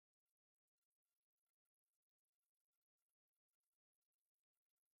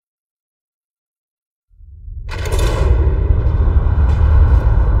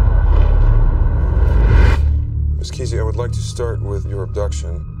Daisy, I would like to start with your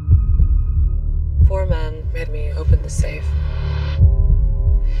abduction. 4 men made me open the safe.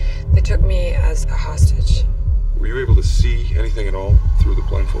 They took me as a hostage. Were you able to see anything at all through the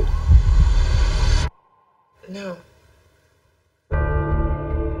blindfold? No.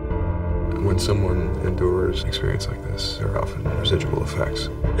 When someone endures an experience like this, there are often residual effects.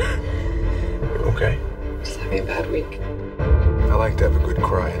 You okay? Just having a bad week. I like to have a good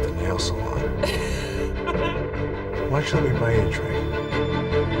cry at the nail salon. Why don't you let me buy you a drink?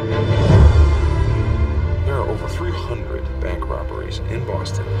 There are over 300 bank robberies in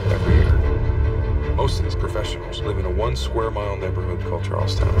Boston every year. Most of these professionals live in a 1 square mile neighborhood called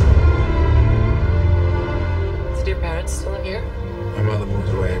Charlestown. Did your parents still live here? My mother moved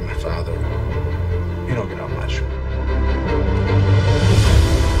away, my father, he don't get out much.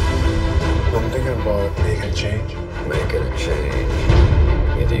 I'm thinking about making a change. Making a change.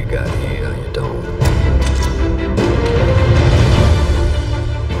 Either you got heat or you don't.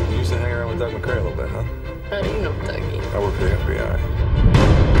 You used to hang around with Doug McCrae a little bit, huh? How do you know Dougie? I work for the FBI.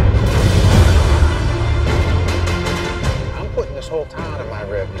 I'm putting this whole town in my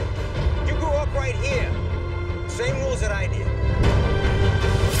revenue. You grew up right here. Same rules that I did.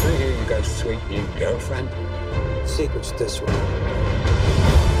 I hear you got a sweet new girlfriend. Secret's this one.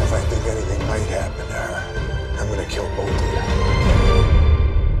 If I think anything might happen to her, I'm gonna kill both of you.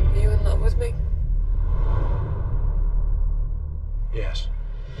 Are you in love with me? Yes.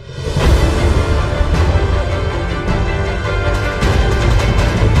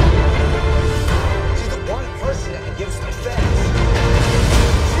 She's the one person that can give us the facts.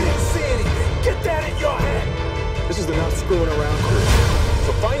 She didn't see anything. Get that in your head. This is the not screwing around crew.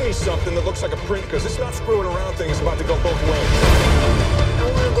 So find me something that looks like a print, because this not screwing around thing is about to go both ways. I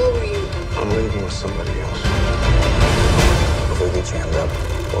want to go with you. I'm leaving with somebody else. If we get jammed up,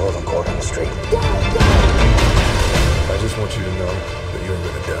 we'll live in court on the street. I just want you to know that you're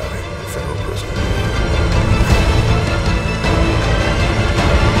going to die in federal prison.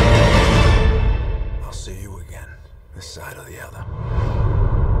 I'll see you again, this side or the other.